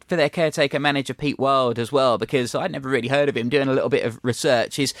word for their caretaker manager Pete Wild as well, because I'd never really heard of him. Doing a little bit of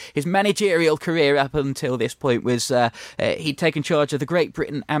research, his managerial career up until this point was he'd taken charge of the Great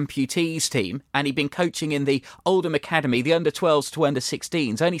Britain amputees team, and he'd been coaching in the Oldham Academy, the under-12s to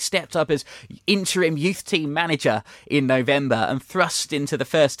under-16s. Only stepped up as interim youth team manager in November and thrust into the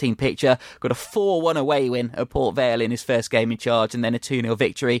first team picture. Got a 4-1 away win at Port Vale in his first game in charge, and then a 2-0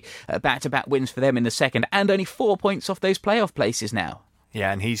 victory, back-to-back wins for them in the second, and only 4 points off those playoff places now.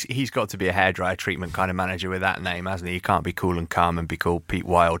 Yeah, and he's got to be a hairdryer treatment kind of manager with that name, hasn't he? You can't be cool and calm and be called Pete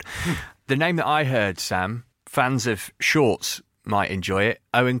Wild. The name that I heard, Sam, fans of shorts might enjoy it.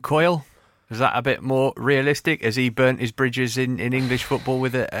 Owen Coyle. Is that a bit more realistic? Has he burnt his bridges in English football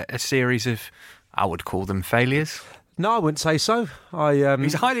with a series of, I would call them, failures? No, I wouldn't say so.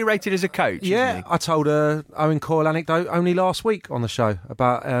 He's highly rated as a coach, yeah, isn't he? I told Owen Coyle anecdote only last week on the show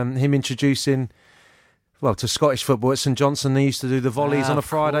about him introducing, to Scottish football at St Johnstone. They used to do the volleys on a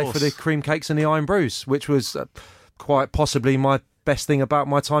Friday for the cream cakes and the Iron Brews, which was quite possibly my best thing about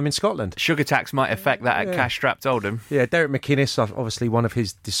my time in Scotland. Sugar tax might affect that at cash-strapped Oldham. Yeah, Derek McInnes, obviously one of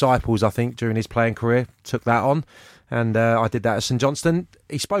his disciples, I think, during his playing career, took that on. And I did that at St Johnstone.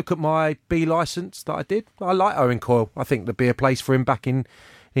 He spoke at my B licence that I did. I like Owen Coyle. I think there'd be a place for him back in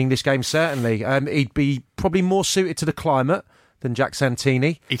English games, certainly. He'd be probably more suited to the climate than Jack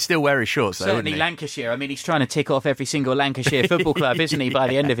Santini. He'd still wear his shorts, though, Certainly Lancashire. I mean, he's trying to tick off every single Lancashire football club, isn't he, by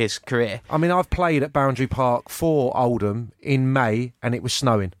the end of his career? I mean, I've played at Boundary Park for Oldham in May, and it was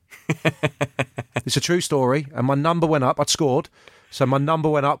snowing. It's a true story. And my number went up. I'd scored. So my number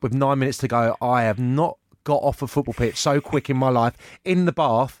went up with 9 minutes to go. I have not got off a football pitch so quick in my life. In the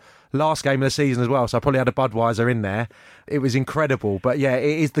bath, last game of the season as well, so I probably had a Budweiser in there. It was incredible. But yeah,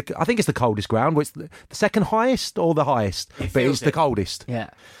 I think it's the coldest ground. It's the second highest or the highest, but it's the coldest. Yeah.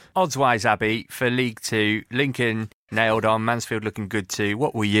 Odds-wise, Abby, for League Two, Lincoln nailed on, Mansfield looking good too.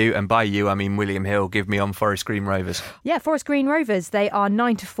 What will you, and by you I mean William Hill, give me on Forest Green Rovers? Yeah, Forest Green Rovers, they are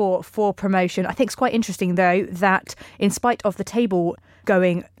 9-4 for promotion. I think it's quite interesting, though, that in spite of the table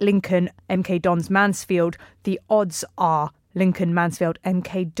going Lincoln, MK Dons, Mansfield, the odds are Lincoln, Mansfield,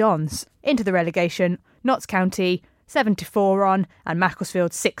 MK Dons into the relegation. Notts County 7-4 on, and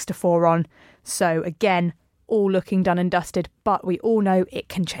Macclesfield 6-4 on. So again, all looking done and dusted, but we all know it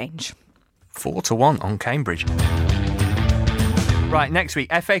can change. 4-1 on Cambridge. Right, next week,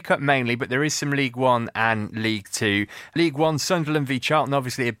 FA Cup mainly, but there is some League One and League Two. League One, Sunderland v Charlton,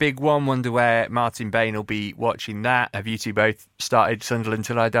 obviously a big one. Wonder where Martin Bain will be watching that. Have you two both started Sunderland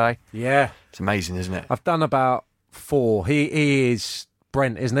Till I Die? Yeah. It's amazing, isn't it? I've done about 4. He is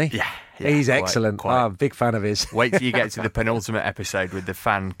Brent, isn't he? Yeah. He's excellent. I'm a big fan of his. Wait till you get to the penultimate episode with the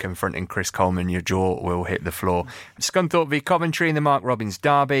fan confronting Chris Coleman. Your jaw will hit the floor. Scunthorpe v Coventry in the Mark Robbins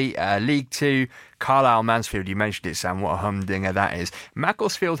derby. League Two, Carlisle Mansfield. You mentioned it, Sam. What a humdinger that is.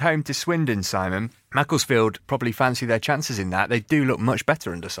 Macclesfield home to Swindon, Simon. Macclesfield probably fancy their chances in that. They do look much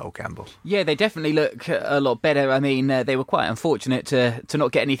better under Sol Campbell. Yeah, they definitely look a lot better. I mean, they were quite unfortunate to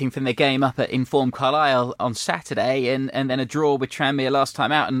not get anything from their game up at Informed Carlisle on Saturday, and then a draw with Tranmere last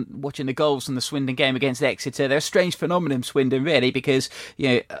time out. And watching the goals from the Swindon game against Exeter, they're a strange phenomenon, Swindon, really, because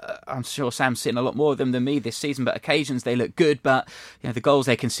I'm sure Sam's seen a lot more of them than me this season, but occasions they look good. But the goals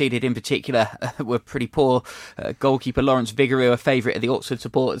they conceded in particular were pretty poor. Goalkeeper Lawrence Vigouroux, a favourite of the Oxford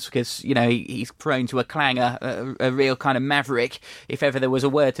supporters, because he's prone to a clanger, a real kind of maverick. If ever there was a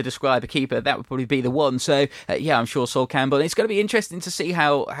word to describe a keeper, that would probably be the one. So I'm sure Sol Campbell, and it's going to be interesting to see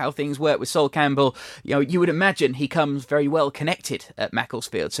how things work with Sol Campbell. You would imagine he comes very well connected at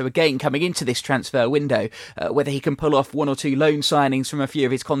Macclesfield, so again coming into this transfer window, whether he can pull off one or two loan signings from a few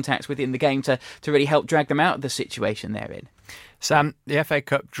of his contacts within the game to really help drag them out of the situation they're in. Sam, the FA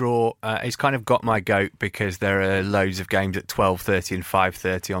Cup draw has kind of got my goat because there are loads of games at 12:30 and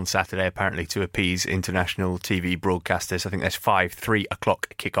 5:30 on Saturday, apparently to appease international TV broadcasters. I think there's 5 3:00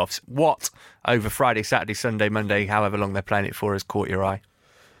 kickoffs. What over Friday, Saturday, Sunday, Monday, however long they're playing it for, has caught your eye?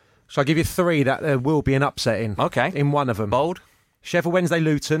 So I'll give you 3 that there will be an upset in. Okay. In one of them. Bold. Sheffield Wednesday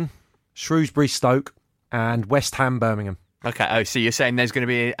Luton, Shrewsbury Stoke, and West Ham Birmingham. Okay. Oh, so you're saying there's going to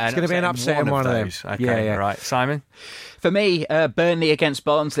be an upset in one of them. Okay. Yeah. Right. Simon? For me, Burnley against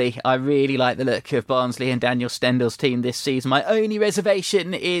Barnsley. I really like the look of Barnsley and Daniel Stendel's team this season. My only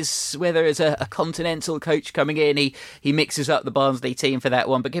reservation is whether as a continental coach coming in, he mixes up the Barnsley team for that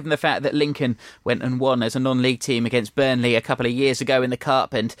one. But given the fact that Lincoln went and won as a non-league team against Burnley a couple of years ago in the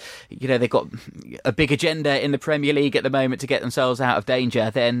Cup, and they've got a big agenda in the Premier League at the moment to get themselves out of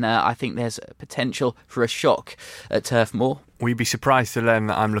danger, then I think there's potential for a shock at Turf Moor. Will you be surprised to learn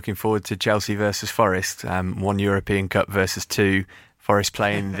that I'm looking forward to Chelsea versus Forest, 1 European Cup versus 2 Forest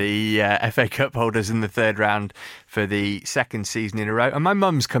playing the FA Cup holders in the third round for the second season in a row. And my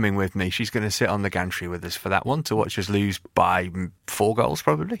mum's coming with me. She's going to sit on the gantry with us for that one to watch us lose by 4 goals,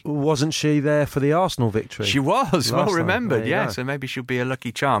 probably. Wasn't she there for the Arsenal victory? She was, well remembered, yeah. Go. So maybe she'll be a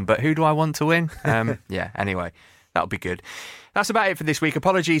lucky charm. But who do I want to win? Yeah, anyway, that'll be good. That's about it for this week.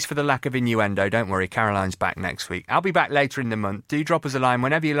 Apologies for the lack of innuendo. Don't worry, Caroline's back next week. I'll be back later in the month. Do drop us a line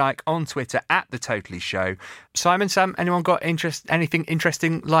whenever you like on Twitter @The Totally Show. Simon, Sam, anyone got anything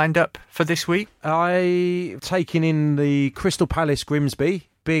interesting lined up for this week? Taking in the Crystal Palace Grimsby,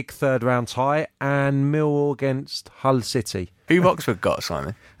 big third round tie, and Millwall against Hull City. Who've Oxford got,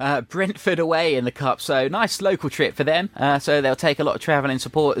 Simon? Brentford away in the Cup, so nice local trip for them. So they'll take a lot of travelling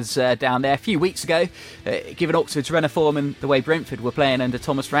supporters down there. A few weeks ago, given Oxford's run of form and the way Brentford were playing under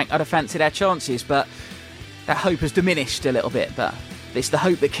Thomas Frank, I'd have fancied our chances, but that hope has diminished a little bit. But it's the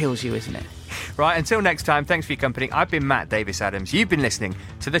hope that kills you, isn't it? Right, until next time, thanks for your company. I've been Matt Davis-Adams. You've been listening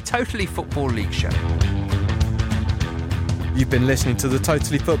to the Totally Football League Show. You've been listening to the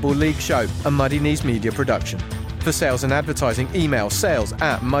Totally Football League Show, a Muddy Knees Media production. For sales and advertising, email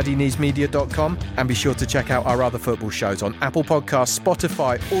sales@muddykneesmedia.com, and be sure to check out our other football shows on Apple Podcasts,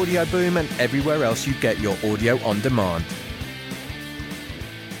 Spotify, Audio Boom, and everywhere else you get your audio on demand.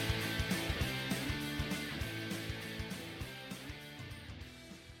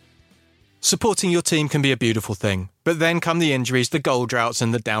 Supporting your team can be a beautiful thing, but then come the injuries, the goal droughts,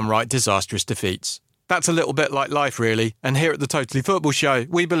 and the downright disastrous defeats. That's a little bit like life, really, and here at the Totally Football Show,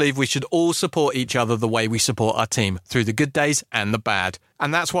 we believe we should all support each other the way we support our team, through the good days and the bad.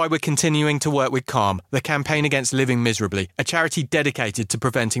 And that's why we're continuing to work with CALM, the Campaign Against Living Miserably, a charity dedicated to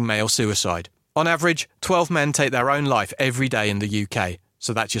preventing male suicide. On average, 12 men take their own life every day in the UK,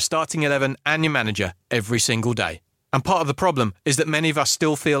 so that's your starting 11 and your manager every single day. And part of the problem is that many of us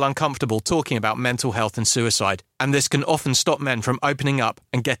still feel uncomfortable talking about mental health and suicide, and this can often stop men from opening up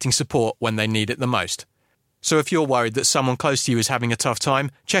and getting support when they need it the most. So if you're worried that someone close to you is having a tough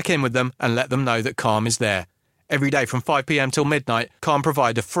time, check in with them and let them know that CALM is there. Every day from 5 p.m. till midnight, CALM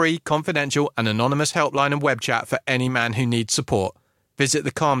provide a free, confidential and anonymous helpline and web chat for any man who needs support. Visit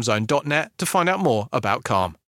thecalmzone.net to find out more about CALM.